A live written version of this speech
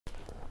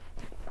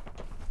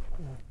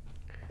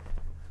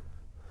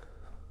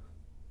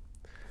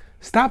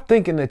Stop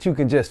thinking that you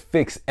can just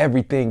fix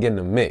everything in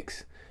the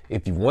mix.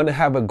 If you want to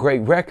have a great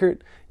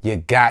record, you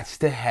got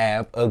to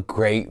have a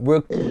great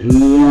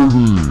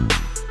recording.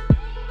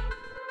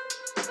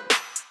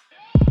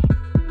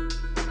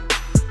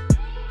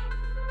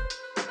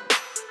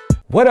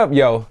 What up,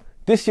 yo?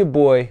 This your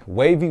boy,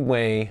 Wavy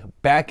Wayne,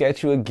 back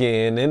at you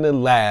again in the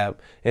lab.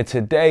 And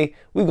today,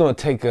 we're going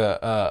to take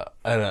a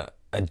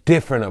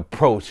different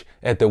approach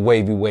at the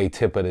Wavy Way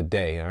tip of the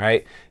day, all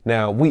right?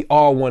 Now, we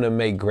all want to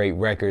make great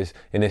records,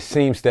 and it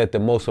seems that the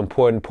most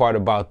important part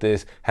about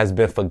this has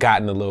been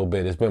forgotten a little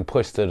bit. It's been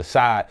pushed to the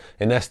side,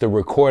 and that's the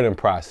recording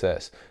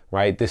process,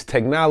 right? This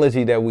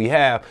technology that we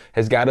have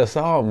has got us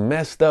all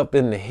messed up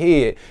in the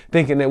head,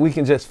 thinking that we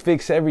can just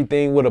fix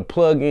everything with a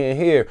plug in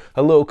here,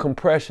 a little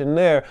compression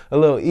there, a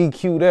little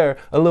EQ there,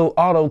 a little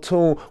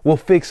auto-tune will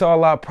fix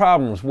all our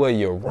problems. Well,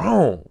 you're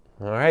wrong.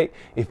 All right.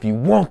 If you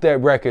want that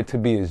record to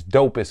be as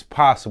dope as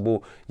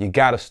possible, you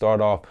got to start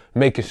off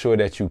making sure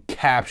that you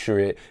capture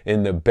it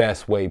in the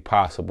best way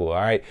possible. All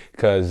right.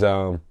 Because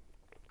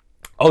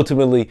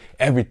ultimately,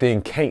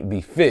 everything can't be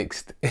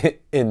fixed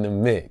in the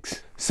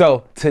mix.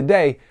 So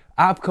today,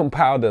 I've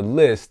compiled a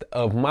list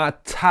of my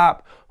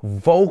top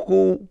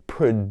vocal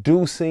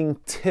producing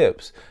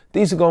tips.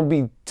 These are going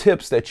to be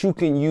tips that you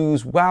can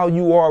use while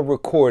you are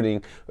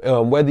recording,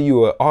 whether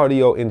you're an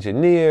audio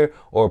engineer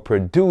or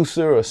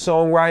producer or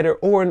songwriter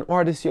or an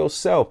artist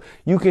yourself.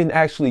 You can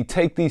actually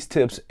take these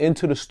tips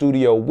into the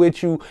studio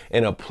with you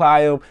and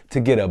apply them to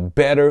get a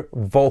better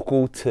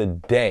vocal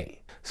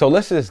today. So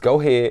let's just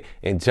go ahead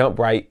and jump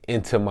right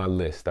into my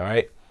list, all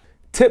right?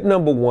 Tip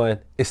number one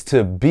is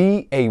to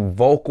be a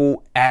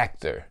vocal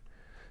actor.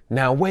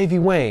 Now, Wavy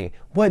Wayne,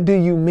 what do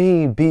you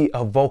mean be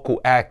a vocal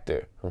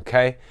actor,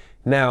 okay?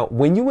 Now,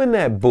 when you in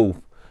that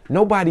booth,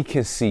 nobody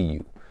can see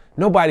you.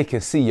 Nobody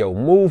can see your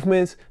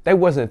movements. They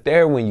wasn't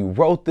there when you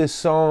wrote this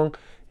song.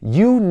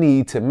 You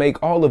need to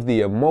make all of the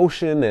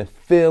emotion and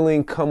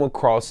feeling come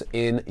across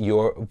in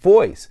your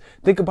voice.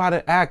 Think about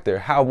an actor,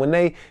 how when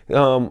they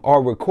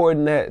are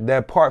recording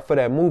that part for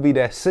that movie,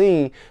 that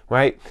scene,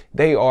 right?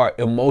 They are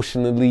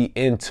emotionally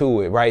into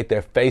it, right?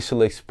 Their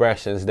facial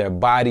expressions, their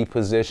body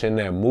position,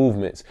 their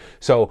movements.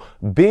 So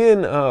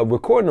being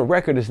recording a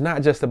record is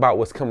not just about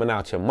what's coming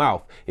out your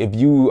mouth. If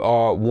you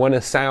want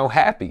to sound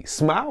happy,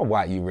 smile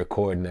while you're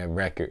recording that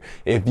record.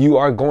 If you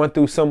are going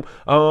through some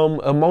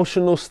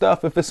emotional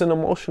stuff, if it's an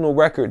emotional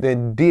record,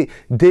 then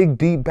dig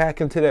deep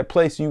back into that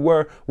place you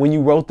were when you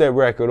wrote that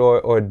record,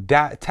 or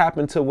tap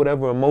into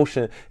whatever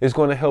emotion is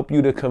going to help you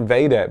to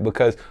convey that,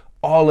 because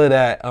all of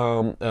that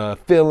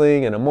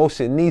feeling and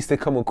emotion needs to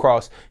come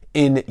across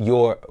in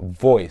your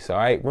voice. All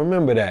right,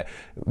 remember that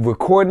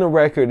recording a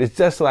record is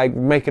just like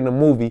making a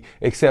movie,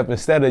 except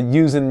instead of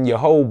using your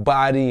whole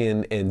body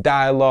and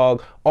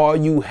dialogue, all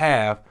you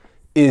have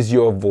is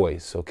your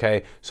voice.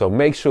 Okay, so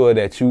make sure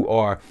that you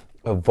are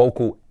a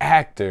vocal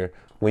actor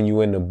when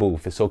you're in the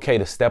booth. It's okay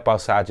to step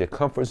outside your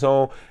comfort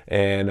zone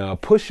and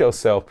push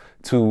yourself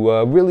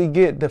to really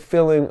get the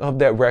feeling of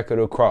that record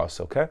across,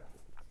 okay?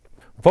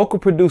 Vocal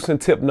producing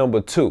tip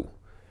number two,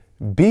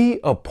 be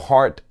a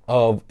part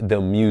of the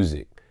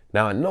music.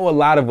 Now, I know a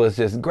lot of us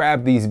just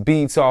grab these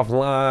beats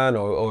offline,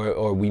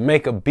 or we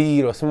make a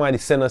beat, or somebody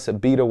send us a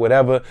beat or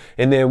whatever,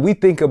 and then we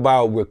think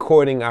about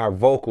recording our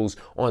vocals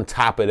on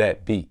top of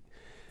that beat.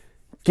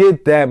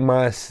 Get that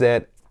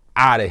mindset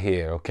out of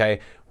here,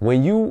 okay?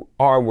 When you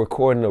are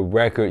recording a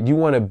record, you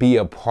want to be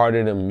a part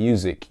of the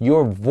music.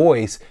 Your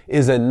voice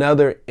is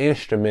another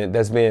instrument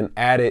that's being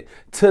added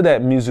to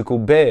that musical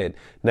bed.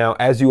 Now,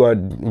 as you are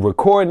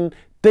recording,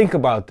 think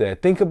about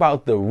that. Think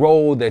about the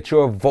role that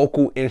your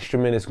vocal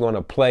instrument is going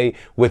to play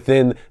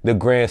within the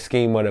grand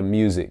scheme of the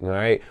music, all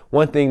right?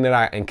 One thing that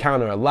I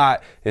encounter a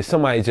lot is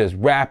somebody just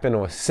rapping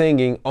or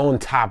singing on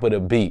top of the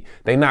beat.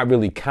 They're not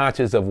really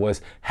conscious of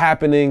what's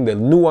happening, the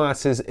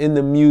nuances in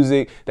the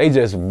music. They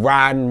just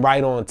riding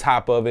right on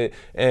top of it.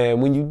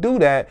 And when you do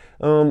that,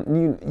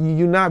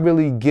 you're not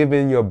really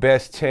giving your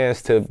best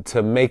chance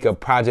to make a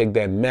project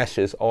that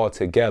meshes all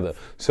together.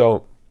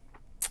 So,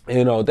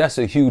 you know, that's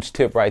a huge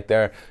tip right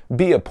there.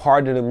 Be a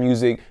part of the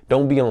music.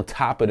 Don't be on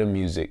top of the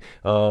music.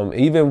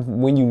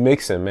 Even when you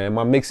mixing, man,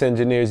 my mix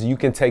engineers, you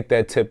can take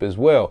that tip as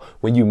well.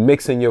 When you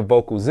mixing your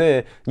vocals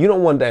in, you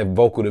don't want that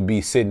vocal to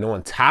be sitting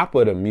on top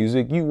of the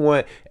music. You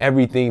want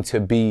everything to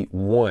be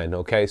one,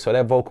 okay? So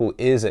that vocal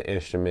is an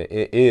instrument.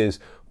 It is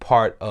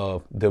part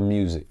of the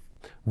music.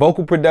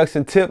 Vocal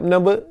production tip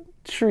number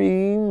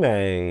three,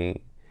 man.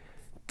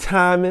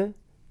 Timing.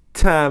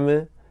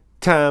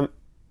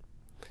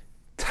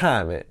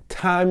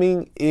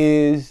 Timing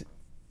is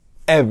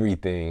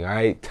everything, all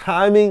right?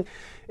 Timing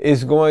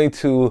is going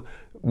to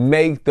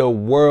make the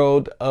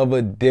world of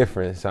a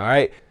difference, all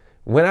right?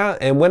 When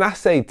I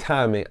say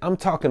timing, I'm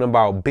talking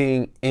about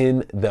being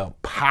in the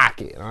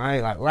pocket, all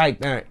right? Like right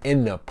there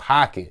in the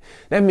pocket.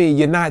 That means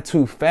you're not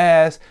too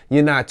fast,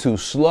 you're not too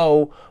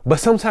slow,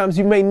 but sometimes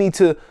you may need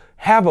to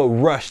have a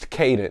rushed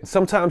cadence.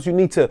 Sometimes you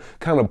need to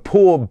kind of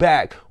pull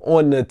back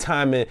on the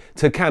timing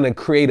to kind of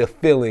create a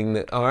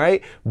feeling, all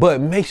right?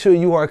 But make sure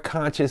you are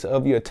conscious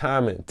of your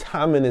timing.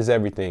 Timing is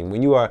everything.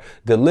 When you are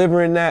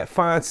delivering that,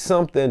 find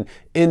something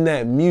in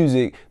that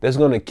music that's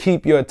going to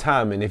keep your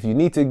timing. If you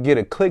need to get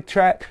a click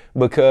track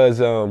because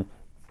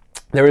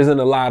there isn't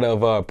a lot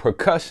of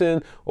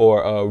percussion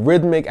or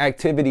rhythmic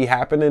activity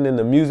happening in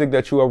the music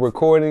that you are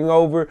recording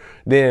over,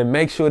 then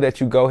make sure that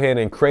you go ahead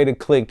and create a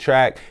click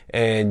track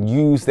and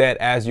use that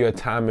as your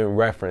timing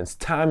reference.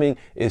 Timing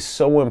is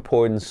so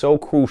important, so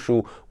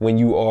crucial when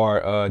you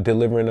are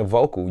delivering a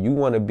vocal. You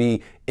want to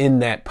be in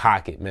that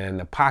pocket, man.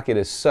 The pocket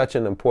is such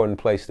an important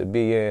place to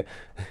be in.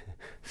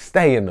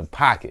 Stay in the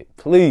pocket,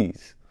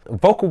 please.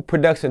 Vocal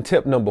production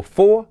tip number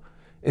 4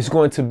 is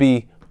going to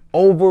be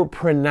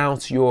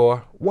overpronounce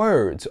your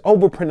words,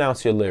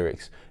 overpronounce your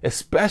lyrics,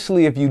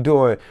 especially if you're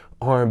doing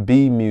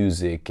R&B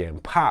music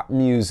and pop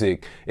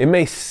music. It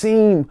may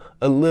seem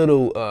a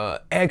little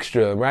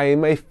extra, right? It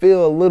may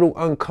feel a little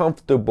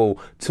uncomfortable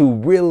to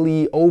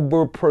really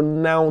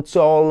overpronounce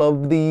all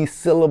of these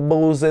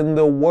syllables in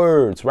the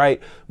words,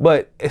 right?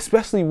 But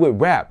especially with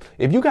rap,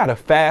 if you got a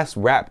fast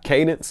rap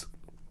cadence,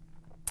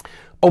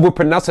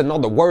 overpronouncing all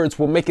the words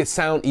will make it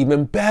sound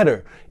even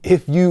better.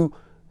 If you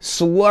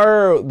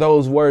slur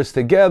those words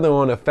together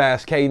on a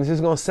fast cadence,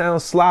 it's going to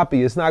sound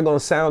sloppy. It's not going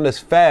to sound as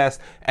fast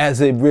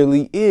as it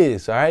really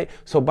is, all right?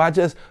 So by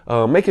just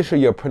making sure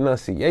your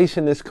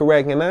pronunciation is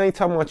correct, and I ain't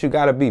talking about you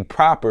got to be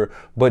proper,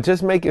 but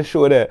just making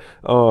sure that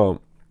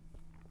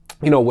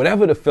you know,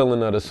 whatever the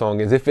feeling of the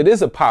song is, if it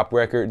is a pop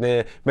record,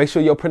 then make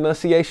sure your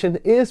pronunciation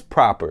is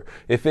proper.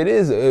 If it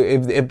is,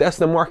 if that's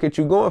the market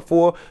you're going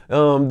for,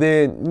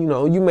 then, you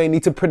know, you may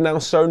need to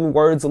pronounce certain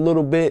words a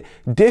little bit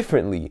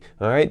differently.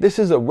 All right. This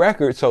is a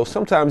record. So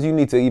sometimes you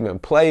need to even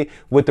play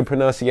with the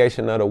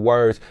pronunciation of the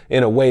words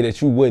in a way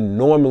that you wouldn't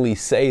normally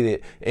say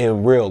it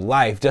in real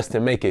life just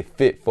to make it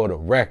fit for the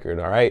record.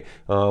 All right.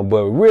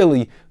 But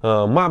really,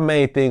 my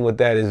main thing with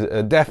that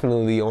is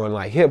definitely on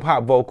like hip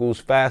hop vocals,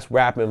 fast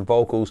rapping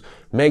vocals.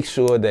 Make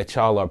sure that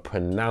y'all are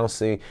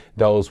pronouncing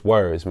those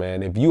words,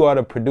 man. If you are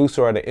the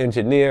producer or the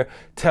engineer,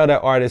 tell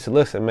that artist,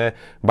 listen, man,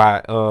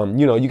 by,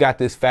 you know, you got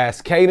this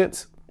fast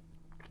cadence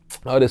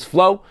or this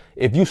flow.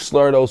 If you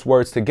slur those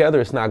words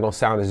together, it's not going to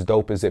sound as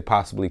dope as it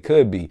possibly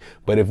could be.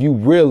 But if you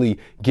really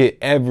get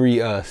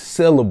every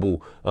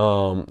syllable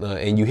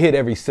and you hit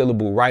every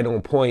syllable right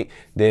on point,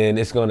 then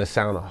it's going to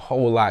sound a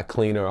whole lot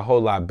cleaner, a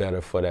whole lot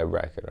better for that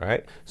record, all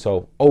right?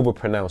 So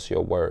overpronounce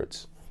your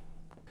words.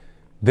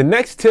 The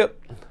next tip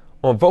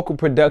on vocal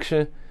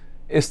production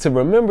is to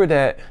remember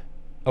that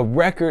a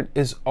record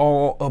is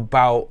all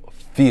about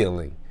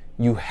feeling.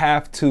 You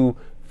have to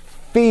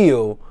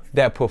feel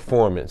that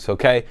performance,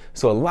 okay?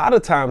 So a lot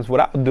of times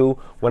what I'll do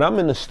when I'm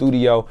in the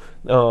studio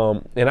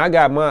and I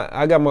got my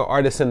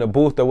artists in the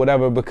booth or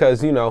whatever,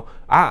 because, you know,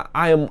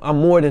 I'm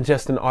more than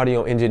just an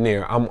audio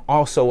engineer. I'm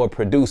also a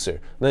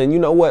producer. Then you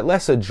know what?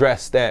 Let's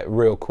address that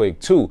real quick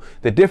too.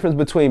 The difference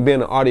between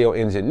being an audio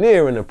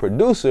engineer and a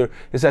producer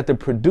is that the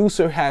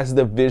producer has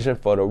the vision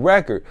for the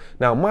record.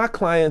 Now my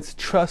clients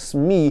trust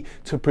me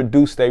to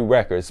produce their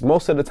records.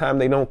 Most of the time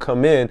they don't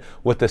come in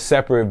with a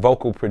separate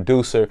vocal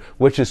producer,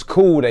 which is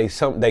cool. They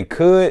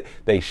could,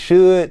 they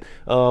should,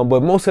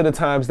 but most of the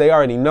times they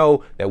already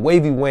know that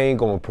Wavy Wayne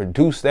gonna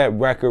produce that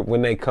record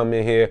when they come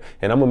in here,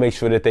 and I'm gonna make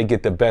sure that they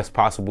get the best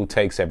possible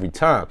takes every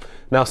time.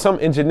 Now some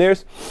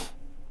engineers,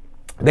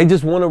 they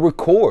just want to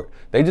record.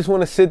 They just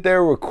want to sit there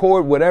and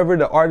record whatever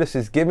the artist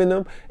is giving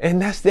them, and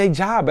that's their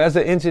job as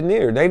an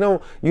engineer. They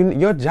don't.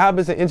 Your job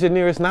as an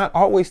engineer is not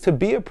always to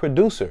be a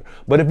producer.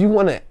 But if you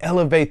want to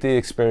elevate the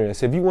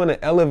experience, if you want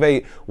to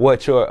elevate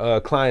what your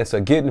clients are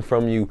getting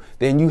from you,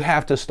 then you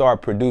have to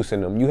start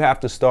producing them. You have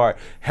to start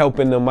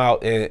helping them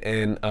out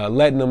and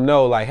letting them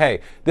know, like,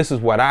 hey, this is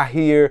what I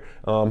hear.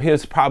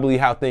 Here's probably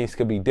how things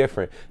could be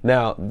different.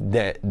 Now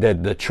that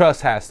the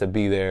trust has to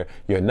be there.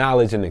 Your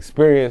knowledge and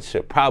experience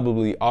should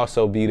probably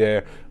also be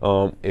there.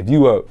 If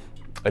you are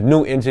a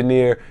new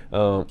engineer,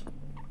 a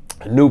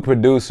new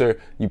producer,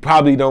 you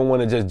probably don't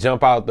want to just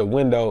jump out the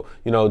window,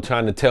 you know,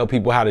 trying to tell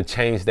people how to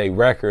change their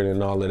record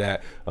and all of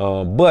that.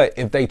 But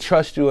if they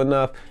trust you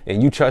enough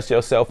and you trust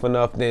yourself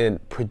enough, then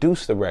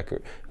produce the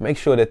record. Make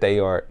sure that they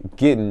are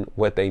getting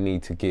what they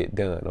need to get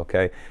done,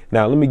 okay?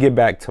 Now, let me get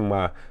back to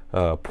my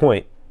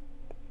point.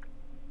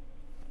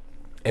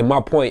 And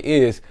my point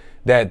is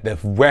that the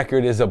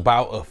record is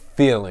about a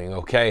feeling,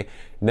 okay?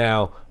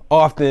 Now,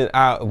 often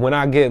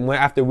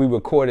after we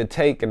record a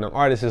take and the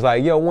artist is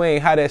like, yo, Wayne,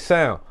 how that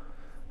sound?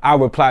 I'll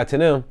reply to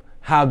them,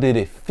 how did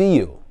it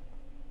feel?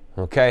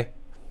 Okay?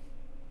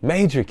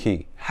 Major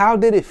key. How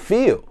did it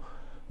feel?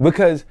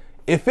 Because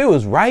if it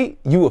was right,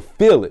 you would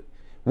feel it.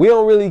 We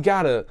don't really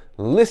gotta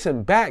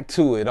listen back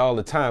to it all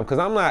the time, because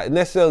I'm not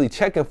necessarily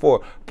checking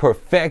for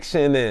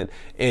perfection and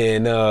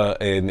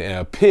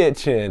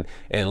pitch and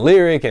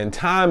lyric and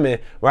timing,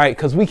 right?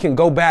 Because we can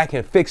go back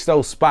and fix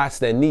those spots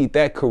that need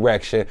that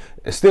correction.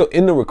 It's still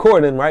in the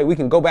recording, right? We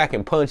can go back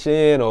and punch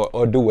in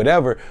or do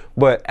whatever.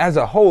 But as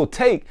a whole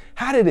take,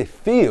 how did it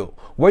feel?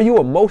 Were you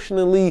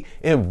emotionally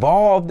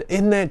involved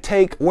in that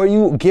take? Were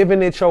you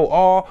giving it your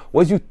all?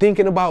 Was you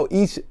thinking about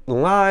each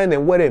line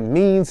and what it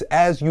means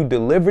as you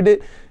delivered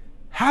it?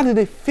 How did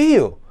it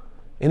feel?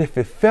 And if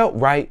it felt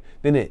right,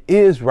 then it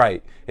is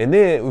right. And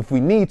then if we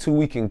need to,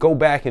 we can go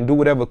back and do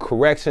whatever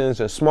corrections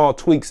or small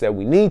tweaks that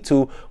we need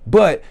to,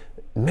 but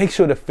make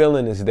sure the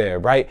feeling is there,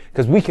 right?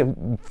 Because we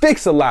can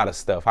fix a lot of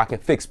stuff. I can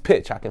fix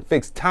pitch, I can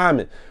fix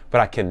timing,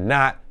 but I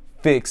cannot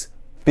fix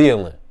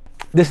feeling.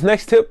 This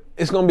next tip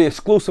is going to be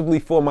exclusively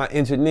for my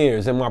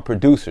engineers and my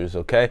producers,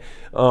 okay?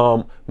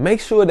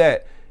 Make sure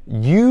that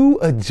you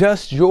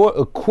adjust your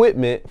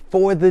equipment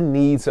for the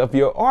needs of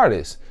your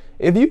artist.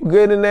 If you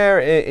get in there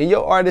and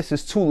your artist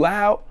is too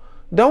loud,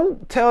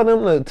 don't tell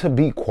them to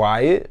be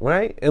quiet,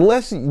 right?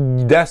 Unless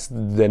that's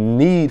the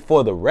need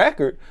for the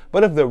record.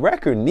 But if the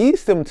record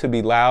needs them to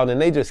be loud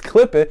and they just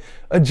clip it,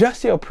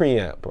 adjust your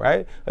preamp,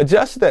 right?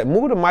 Adjust that,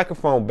 move the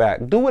microphone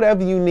back, do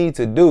whatever you need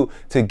to do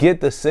to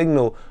get the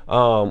signal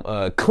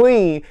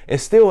clean and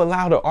still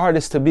allow the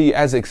artist to be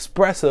as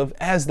expressive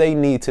as they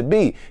need to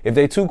be. If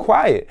they're too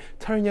quiet,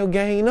 turn your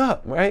gain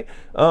up, right?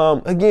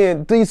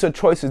 Again, these are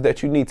choices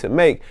that you need to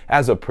make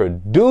as a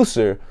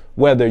producer,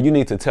 whether you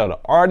need to tell the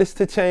artist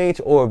to change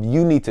or if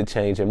you need to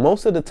change. And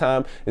most of the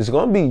time, it's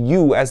going to be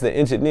you as the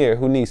engineer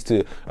who needs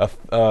to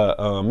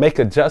make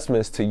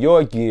adjustments to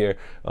your gear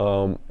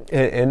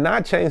and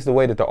not change the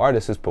way that the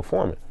artist is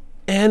performing.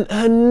 And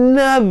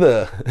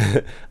another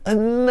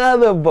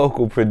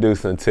vocal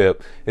producing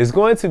tip is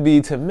going to be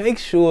to make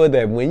sure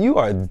that when you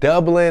are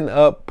doubling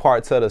up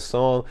parts of the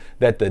song,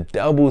 that the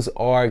doubles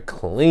are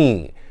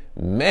clean.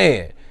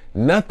 Man,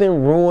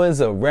 nothing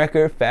ruins a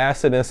record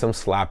faster than some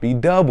sloppy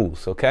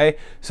doubles, okay?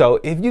 So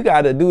if you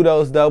got to do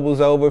those doubles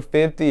over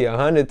 50,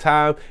 100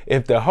 times,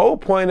 if the whole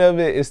point of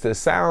it is to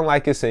sound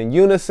like it's in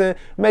unison,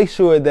 make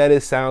sure that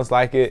it sounds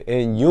like it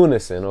in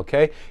unison,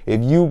 okay?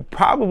 If you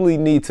probably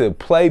need to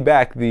play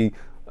back the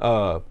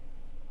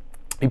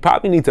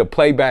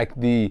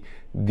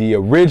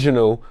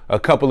original a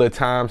couple of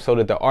times so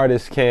that the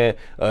artist can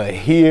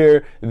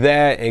hear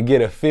that and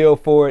get a feel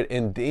for it,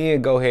 and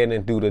then go ahead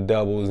and do the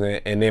doubles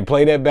and then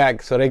play that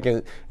back so they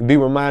can be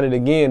reminded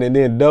again and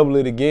then double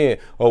it again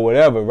or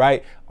whatever,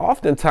 right?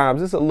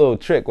 Oftentimes, it's a little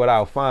trick. What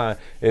I'll find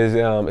is,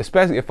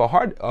 especially if an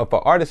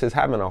artist is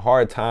having a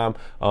hard time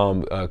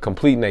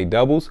completing their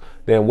doubles,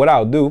 then what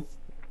I'll do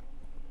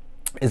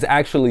is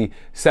actually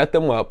set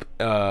them up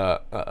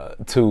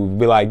to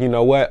be like, you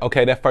know what,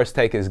 okay, that first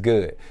take is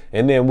good,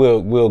 and then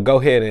we'll go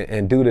ahead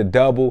and do the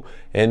double,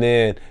 and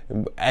then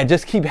I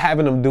just keep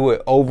having them do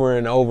it over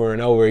and over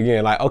and over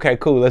again. Like, okay,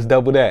 cool, let's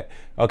double that.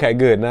 Okay,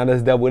 good, now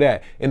let's double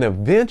that. And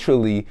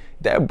eventually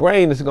that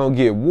brain is gonna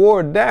get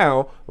wore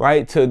down,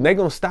 right? They're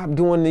gonna stop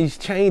doing these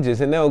changes,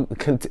 and they'll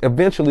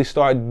eventually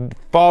start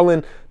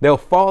falling. They'll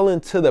fall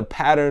into the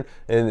pattern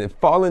and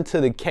fall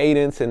into the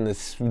cadence and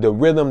the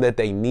rhythm that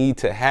they need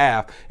to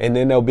have, and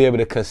then they'll be able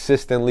to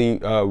consistently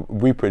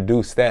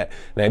reproduce that.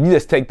 Now, if you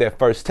just take that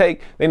first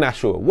take, they're not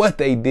sure what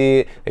they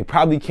did. They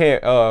probably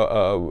can't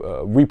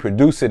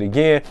reproduce it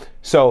again.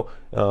 So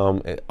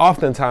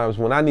oftentimes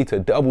when I need to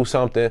double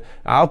something,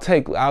 I'll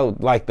take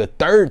out like the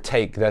third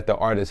take that the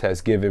artist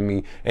has given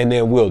me, and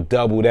then we'll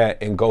double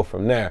that and go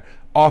from there.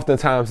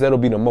 Oftentimes that'll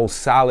be the most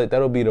solid,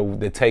 that'll be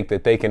the take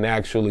that they can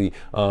actually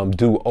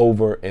do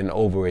over and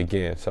over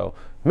again. So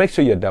make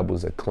sure your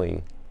doubles are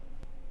clean.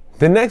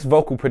 The next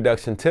vocal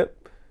production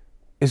tip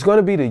is going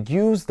to be to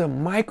use the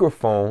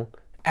microphone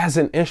as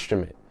an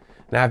instrument.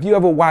 Now, if you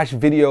ever watch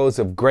videos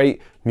of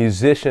great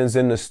musicians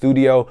in the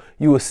studio,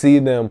 you will see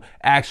them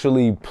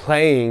actually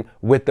playing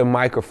with the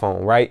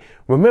microphone, right?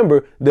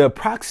 Remember, the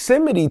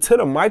proximity to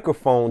the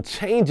microphone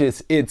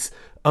changes its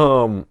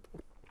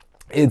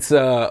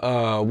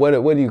what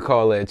do you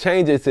call it? It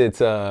changes its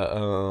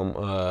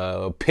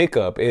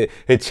pickup.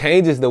 It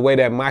changes the way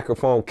that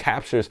microphone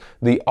captures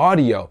the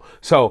audio.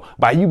 So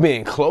by you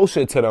being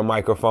closer to the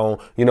microphone,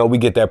 you know, we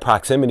get that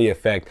proximity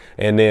effect,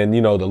 and then,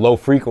 you know, the low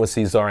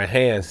frequencies are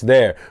enhanced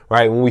there,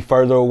 right? When we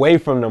further away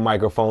from the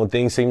microphone,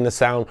 things seem to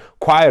sound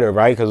quieter,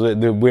 right? Because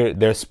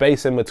there's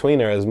space in between,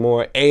 there is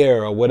more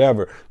air or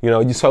whatever, you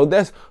know. So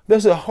there's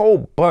a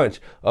whole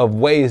bunch of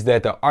ways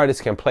that the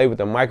artist can play with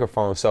the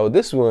microphone. So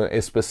this one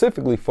is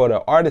specifically for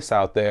the artists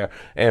out there,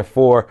 and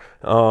for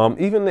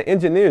even the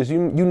engineers. You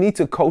need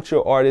to coach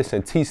your artists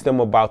and teach them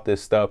about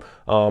this stuff.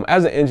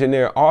 As an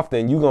engineer,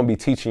 often you're going to be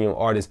teaching your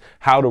artists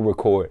how to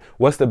record.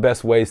 What's the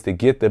best ways to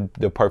get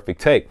the perfect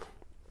take?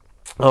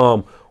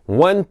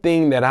 One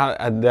thing that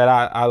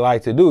I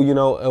like to do, you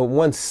know,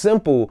 one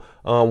simple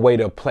way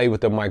to play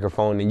with the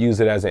microphone and use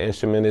it as an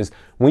instrument is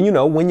when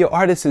your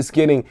artist is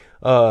getting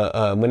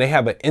when they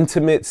have an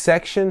intimate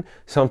section,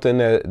 something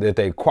that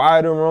they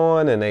quieter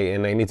on, and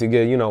they need to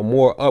get, you know,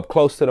 more up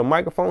close to the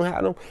microphone,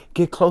 have them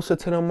get closer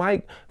to the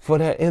mic for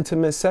that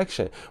intimate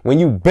section. When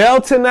you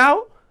belting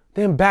out,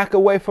 then back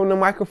away from the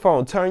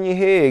microphone, turn your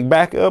head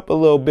back up a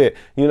little bit.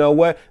 You know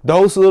what?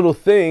 Those little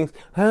things,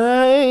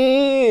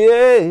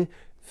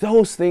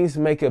 those things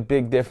make a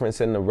big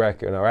difference in the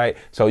record, all right?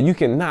 So you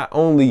can not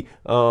only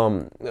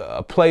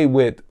play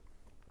with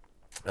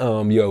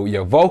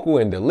your vocal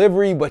and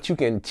delivery, but you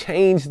can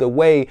change the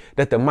way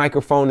that the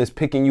microphone is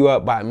picking you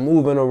up by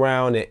moving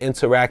around and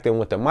interacting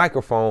with the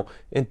microphone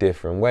in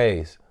different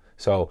ways.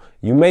 So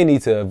you may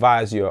need to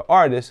advise your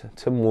artist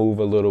to move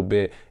a little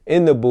bit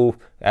in the booth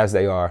as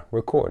they are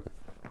recording.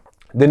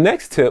 The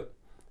next tip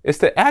is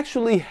to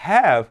actually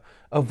have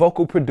a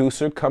vocal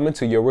producer come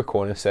into your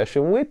recording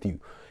session with you.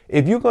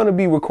 If you're going to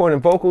be recording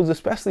vocals,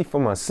 especially for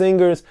my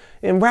singers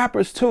and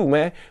rappers too,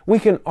 man, we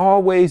can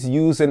always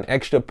use an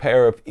extra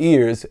pair of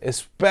ears,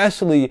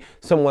 especially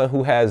someone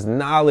who has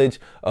knowledge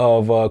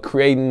of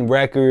creating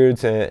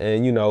records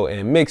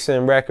and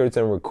mixing records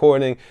and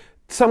recording.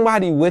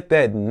 Somebody with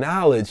that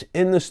knowledge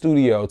in the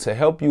studio to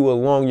help you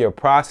along your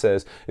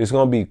process is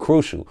going to be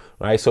crucial,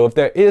 right? So if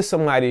there is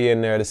somebody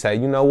in there to say,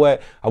 you know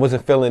what, I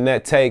wasn't feeling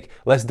that take,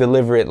 let's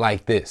deliver it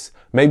like this.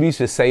 Maybe you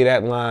should say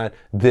that line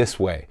this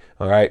way,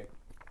 all right?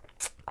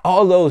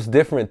 All those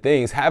different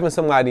things, having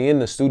somebody in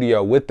the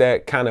studio with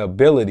that kind of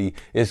ability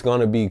is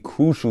going to be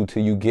crucial to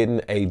you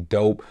getting a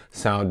dope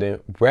sounding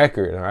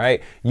record, all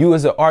right? You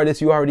as an artist,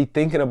 you're already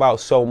thinking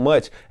about so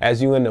much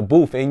as you in the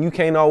booth, and you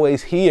can't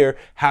always hear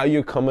how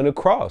you're coming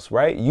across,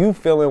 right? You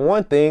feeling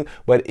one thing,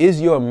 but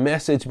is your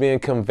message being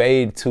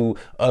conveyed to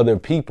other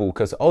people?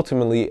 Because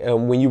ultimately,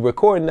 when you're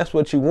recording, that's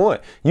what you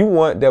want. You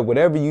want that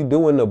whatever you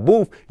do in the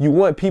booth, you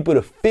want people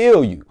to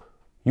feel you.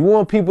 You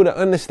want people to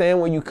understand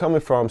where you're coming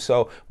from.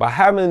 So by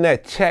having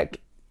that check,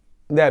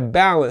 that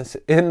balance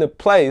in the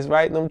place,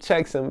 right? Them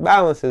checks and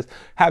balances,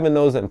 having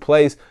those in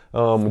place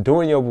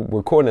during your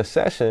recording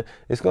session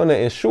is going to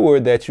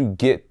ensure that you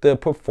get the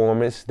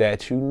performance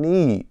that you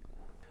need.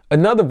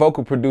 Another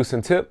vocal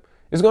producing tip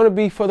is going to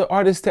be for the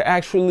artist to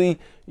actually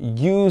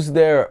use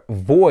their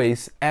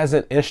voice as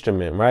an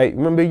instrument, right?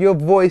 Remember, your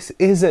voice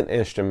is an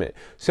instrument.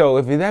 So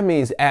if that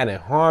means adding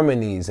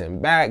harmonies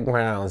and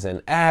backgrounds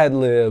and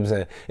ad-libs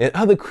and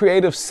other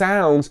creative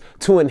sounds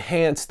to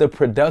enhance the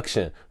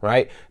production,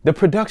 right? The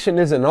production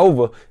isn't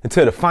over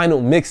until the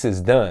final mix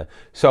is done.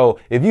 So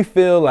if you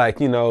feel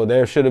like, you know,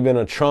 there should have been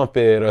a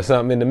trumpet or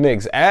something in the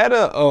mix, add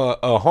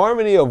a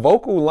harmony, a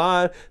vocal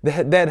line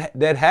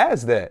that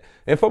has that.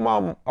 And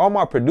for all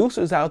my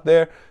producers out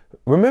there,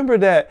 remember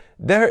that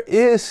there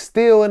is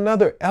still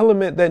another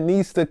element that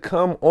needs to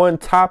come on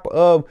top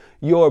of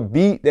your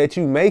beat that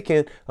you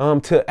making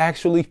to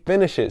actually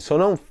finish it. So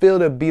don't fill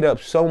the beat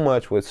up so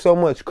much with so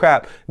much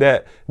crap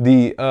that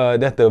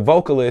the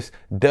vocalist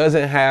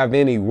doesn't have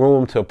any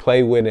room to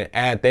play with and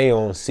add their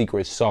own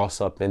secret sauce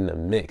up in the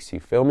mix.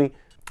 You feel me?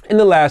 And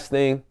the last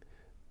thing,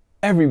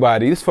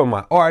 everybody, this is for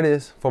my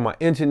artists, for my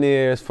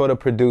engineers, for the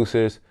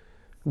producers,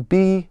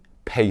 be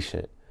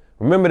patient.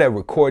 Remember that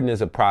recording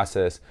is a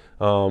process.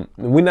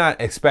 We're not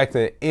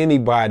expecting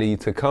anybody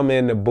to come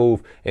in the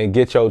booth and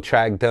get your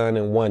track done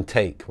in one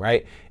take,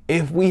 right?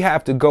 If we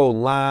have to go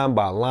line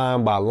by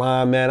line by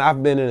line, man,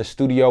 I've been in a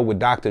studio with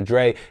Dr.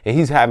 Dre and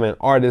he's having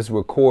artists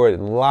record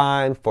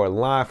line for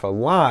line for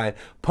line,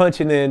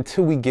 punching in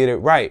till we get it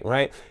right,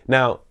 right?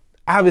 Now,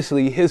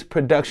 obviously, his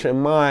production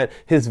mind,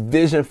 his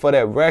vision for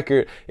that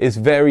record is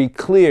very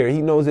clear.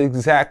 He knows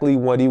exactly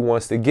what he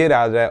wants to get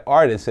out of that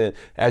artist. And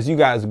as you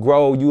guys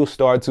grow, you'll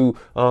start to,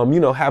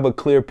 have a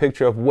clear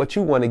picture of what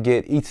you want to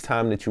get each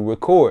time that you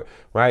record,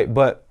 right?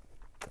 But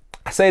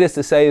I say this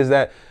to say is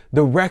that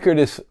the record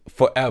is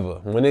forever.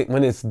 When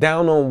it's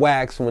down on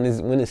wax, when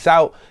it's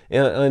out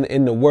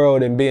in the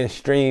world and being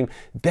streamed,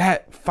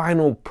 that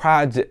final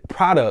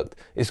product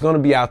is going to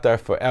be out there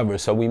forever.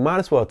 So we might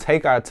as well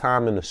take our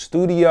time in the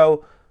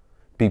studio,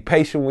 be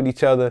patient with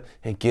each other,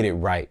 and get it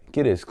right.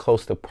 Get it as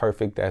close to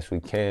perfect as we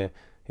can.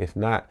 If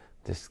not,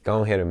 just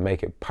go ahead and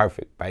make it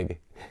perfect, baby.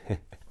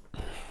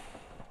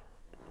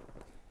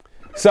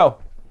 So,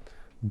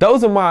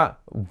 those are my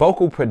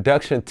vocal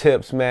production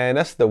tips, man.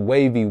 That's the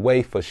Wavy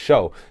way for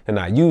sure. And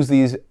I use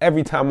these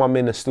every time I'm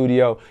in the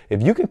studio.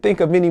 If you can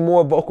think of any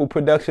more vocal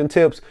production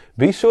tips,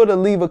 be sure to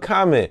leave a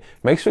comment.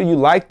 Make sure you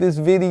like this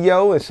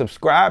video and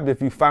subscribe if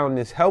you found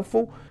this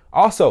helpful.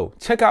 Also,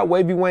 check out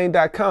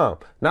WavyWayne.com.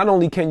 Not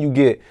only can you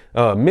get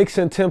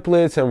mixing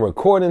templates and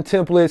recording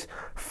templates,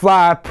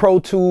 fly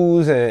Pro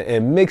Tools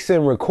and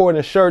mixing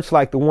recording shirts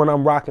like the one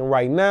I'm rocking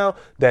right now,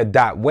 that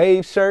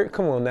 .wav shirt.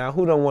 Come on now,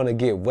 who don't want to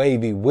get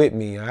wavy with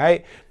me, all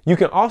right? You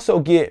can also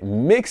get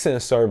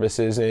mixing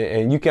services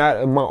and you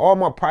can, all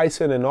my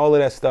pricing and all of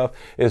that stuff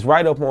is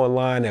right up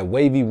online at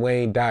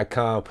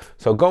WavyWayne.com.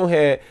 So go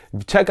ahead,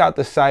 check out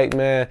the site,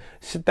 man.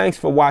 Thanks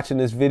for watching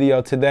this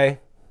video today.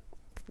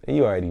 And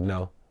you already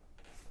know.